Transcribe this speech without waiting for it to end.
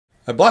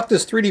I bought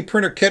this 3D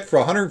printer kit for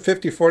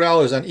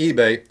 $154 on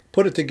eBay,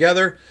 put it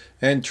together,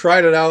 and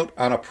tried it out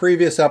on a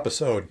previous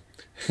episode,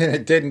 and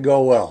it didn't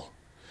go well.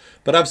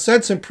 But I've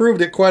since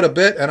improved it quite a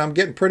bit, and I'm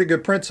getting pretty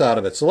good prints out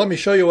of it. So let me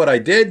show you what I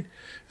did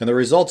and the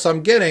results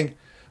I'm getting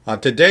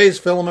on today's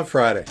Filament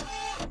Friday.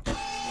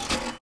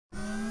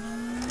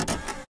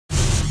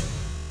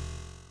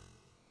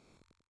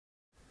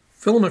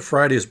 Filament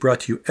Friday is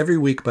brought to you every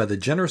week by the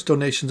generous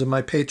donations of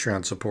my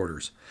Patreon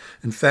supporters.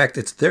 In fact,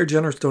 it's their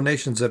generous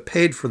donations that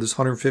paid for this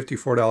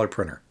 $154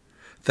 printer.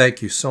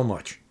 Thank you so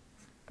much.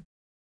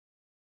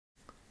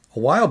 A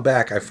while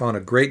back, I found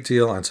a great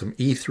deal on some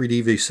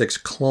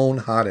E3DV6 clone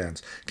hot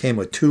ends. Came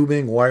with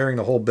tubing, wiring,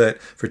 the whole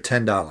bit for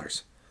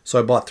 $10. So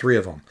I bought 3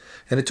 of them.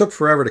 And it took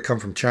forever to come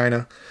from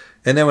China.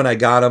 And then when I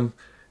got them,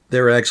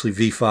 they were actually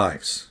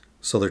V5s.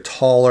 So they're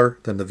taller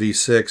than the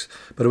V6,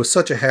 but it was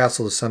such a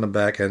hassle to send them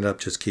back, I ended up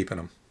just keeping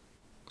them.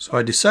 So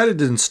I decided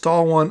to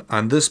install one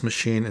on this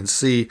machine and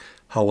see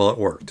how well it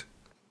worked.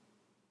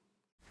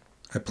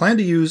 I planned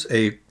to use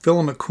a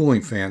filament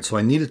cooling fan, so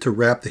I needed to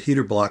wrap the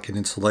heater block in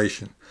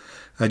insulation.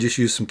 I just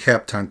used some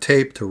Kapton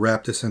tape to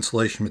wrap this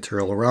insulation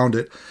material around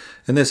it,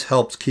 and this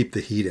helps keep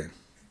the heat in.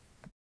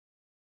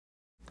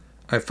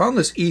 I found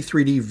this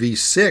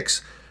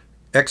E3DV6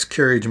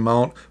 X-carriage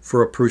mount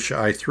for a Prusa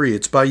i3.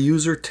 It's by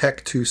user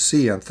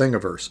Tech2C on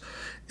Thingiverse.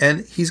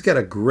 And he's got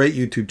a great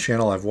YouTube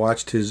channel. I've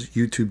watched his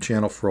YouTube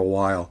channel for a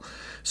while.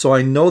 So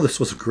I know this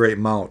was a great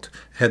mount.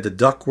 It had the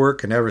duct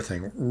work and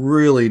everything.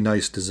 Really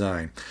nice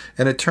design.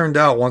 And it turned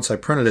out once I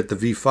printed it, the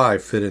V5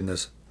 fit in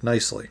this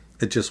nicely.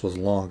 It just was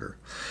longer.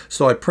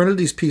 So I printed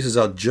these pieces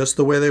out just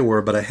the way they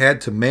were, but I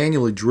had to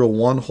manually drill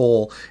one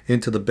hole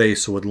into the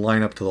base so it would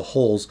line up to the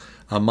holes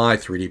on my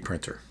 3D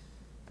printer.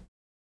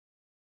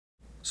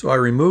 So I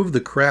removed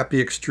the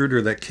crappy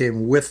extruder that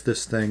came with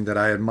this thing that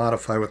I had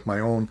modified with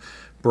my own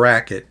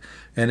bracket,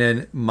 and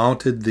then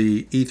mounted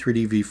the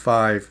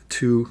E3DV5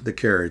 to the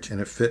carriage, and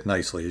it fit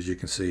nicely, as you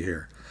can see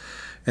here.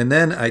 And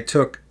then I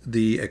took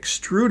the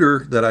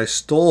extruder that I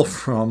stole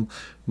from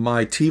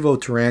my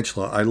Tivo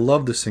Tarantula. I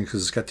love this thing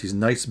because it's got these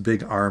nice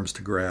big arms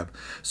to grab.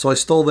 So I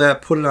stole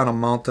that, put it on a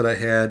mount that I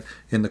had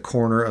in the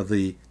corner of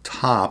the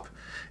top,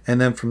 and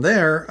then from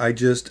there I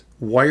just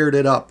wired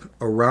it up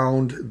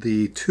around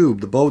the tube,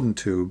 the Bowden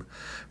tube,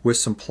 with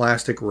some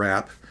plastic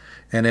wrap,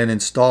 and then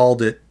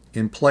installed it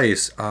in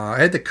place. I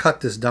had to cut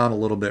this down a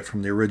little bit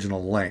from the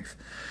original length.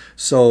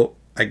 So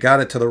I got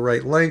it to the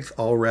right length,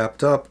 all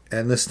wrapped up,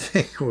 and this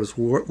thing was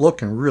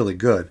looking really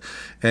good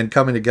and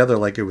coming together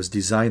like it was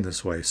designed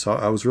this way. So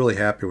I was really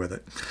happy with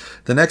it.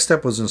 The next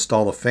step was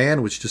install the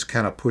fan, which just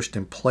kind of pushed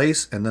in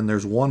place, and then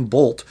there's one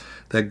bolt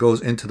that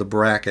goes into the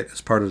bracket as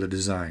part of the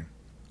design.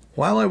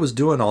 While I was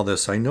doing all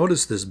this, I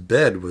noticed this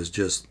bed was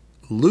just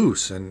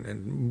loose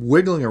and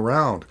wiggling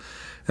around.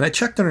 And I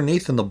checked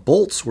underneath and the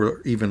bolts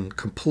were even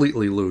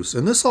completely loose.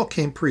 And this all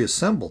came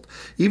pre-assembled.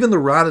 Even the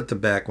rod at the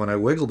back, when I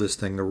wiggled this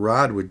thing, the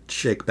rod would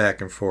shake back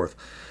and forth.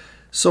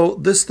 So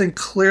this thing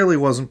clearly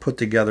wasn't put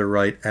together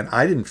right, and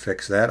I didn't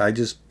fix that. I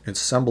just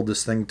assembled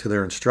this thing to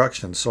their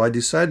instructions. So I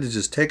decided to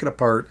just take it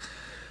apart,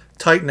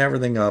 tighten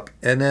everything up,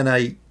 and then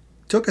I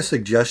took a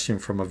suggestion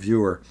from a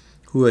viewer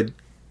who had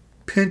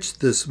pinched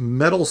this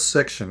metal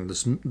section,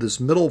 this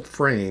middle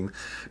frame,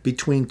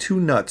 between 2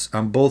 nuts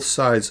on both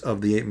sides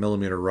of the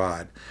 8mm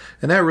rod.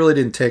 And that really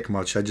didn't take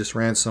much. I just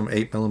ran some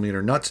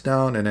 8mm nuts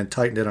down and then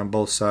tightened it on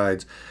both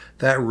sides.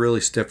 That really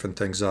stiffened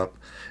things up.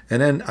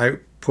 And then I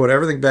put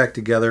everything back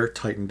together,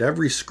 tightened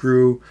every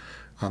screw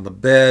on the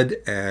bed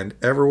and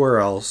everywhere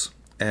else.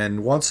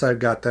 And once I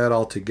got that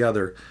all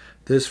together,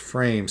 this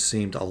frame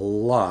seemed a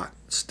lot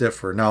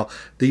stiffer. Now,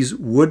 these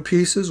wood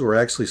pieces were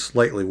actually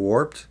slightly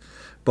warped,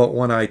 but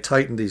when I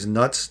tightened these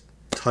nuts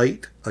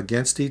tight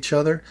against each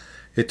other,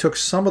 it took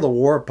some of the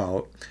warp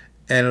out,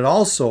 and it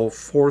also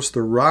forced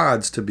the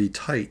rods to be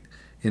tight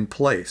in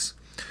place.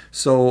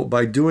 So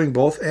by doing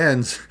both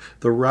ends,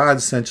 the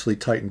rods essentially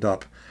tightened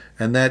up,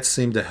 and that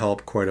seemed to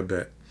help quite a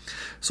bit.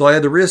 So I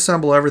had to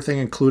reassemble everything,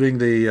 including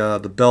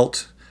the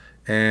belt,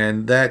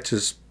 and that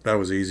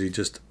was easy,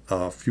 just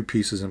a few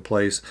pieces in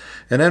place.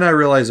 And then I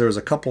realized there was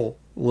a couple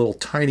little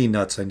tiny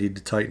nuts I need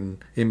to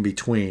tighten in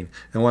between,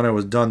 and when I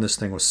was done, this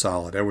thing was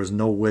solid. There was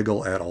no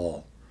wiggle at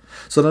all.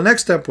 So the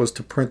next step was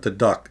to print the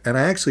duct, and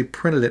I actually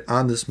printed it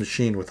on this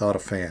machine without a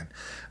fan.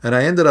 And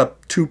I ended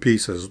up 2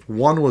 pieces.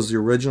 One was the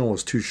original,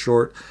 was too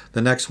short.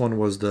 The next one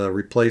was the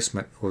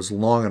replacement, was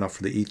long enough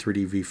for the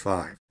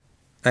E3DV5.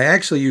 I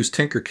actually used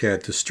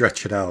Tinkercad to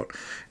stretch it out,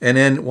 and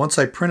then once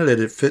I printed it,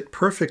 it fit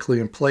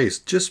perfectly in place.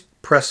 Just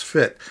press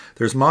fit.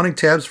 There's mounting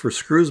tabs for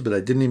screws, but I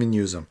didn't even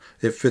use them.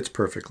 It fits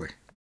perfectly.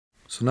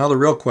 So now the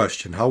real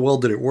question, how well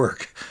did it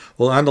work?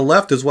 Well, on the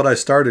left is what I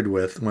started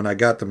with when I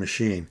got the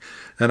machine.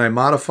 Then I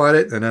modified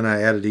it, and then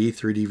I added the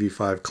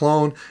E3DV5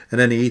 clone, and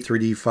then the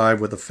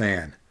E3D5 with a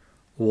fan.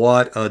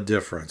 What a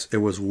difference. It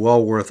was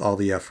well worth all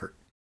the effort.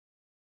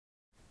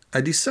 I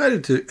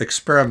decided to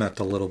experiment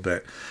a little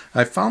bit.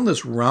 I found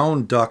this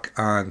round duck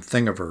on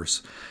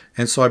Thingiverse,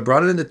 and so I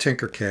brought it into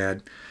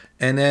Tinkercad,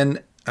 and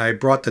then I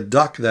brought the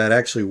duct that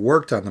actually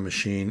worked on the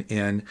machine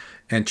in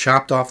and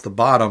chopped off the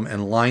bottom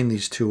and lined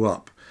these two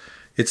up.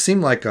 It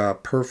seemed like a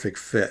perfect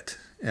fit.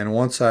 And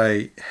once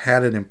I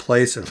had it in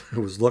place, it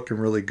was looking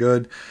really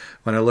good.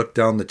 When I looked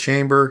down the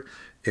chamber,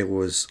 it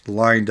was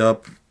lined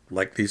up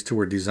like these two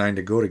were designed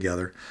to go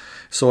together.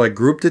 So I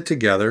grouped it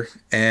together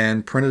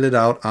and printed it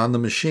out on the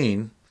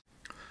machine,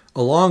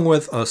 along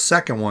with a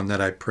second one that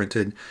I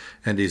printed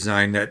and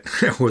designed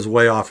that was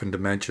way off in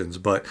dimensions.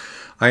 But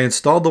I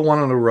installed the one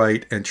on the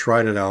right and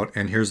tried it out,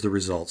 and here's the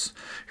results.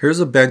 Here's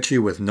a benchy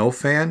with no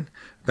fan,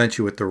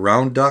 benchy with the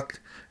round duct,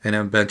 and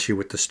then benchy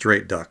with the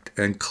straight duct.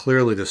 And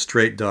clearly the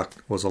straight duct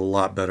was a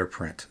lot better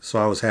print. So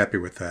I was happy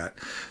with that.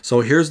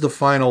 So here's the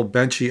final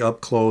benchy up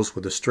close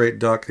with the straight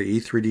duct, the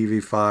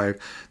E3DV5.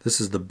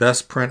 This is the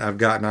best print I've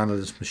gotten onto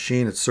this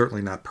machine. It's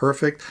certainly not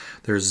perfect.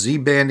 There's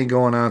Z-banding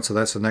going on, so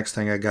that's the next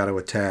thing I got to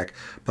attack.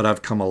 But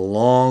I've come a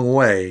long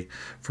way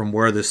from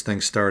where this thing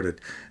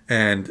started.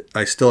 And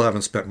I still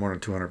haven't spent more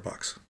than 200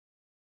 bucks.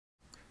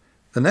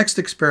 The next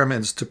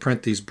experiment is to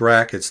print these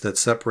brackets that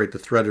separate the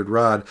threaded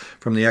rod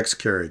from the X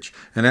carriage,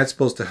 and that's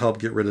supposed to help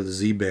get rid of the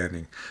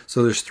Z-banding.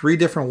 So there's 3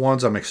 different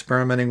ones I'm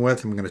experimenting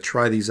with. I'm going to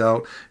try these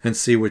out and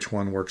see which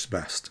one works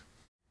best.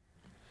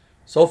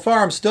 So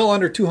far I'm still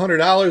under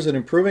 $200 in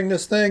improving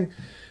this thing,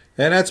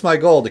 and that's my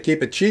goal, to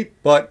keep it cheap,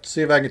 but see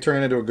if I can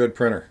turn it into a good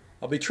printer.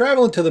 I'll be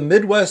traveling to the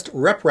Midwest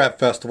RepRap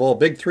Festival, a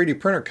big 3D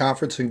printer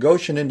conference in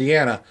Goshen,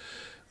 Indiana,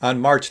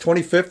 on March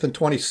 25th and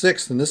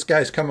 26th, and this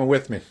guy's coming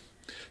with me.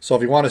 So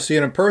if you want to see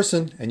it in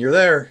person and you're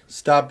there,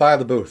 stop by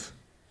the booth.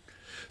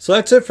 So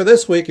that's it for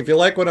this week. If you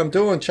like what I'm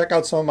doing, check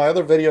out some of my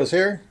other videos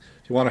here.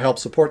 If you want to help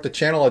support the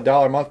channel,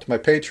 $1 a month to my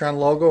Patreon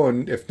logo.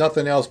 And if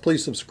nothing else,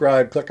 please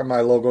subscribe. Click on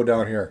my logo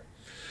down here.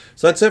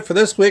 So that's it for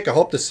this week. I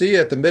hope to see you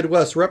at the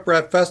Midwest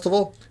RepRap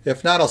Festival.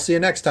 If not, I'll see you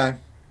next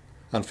time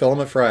on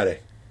Filament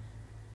Friday.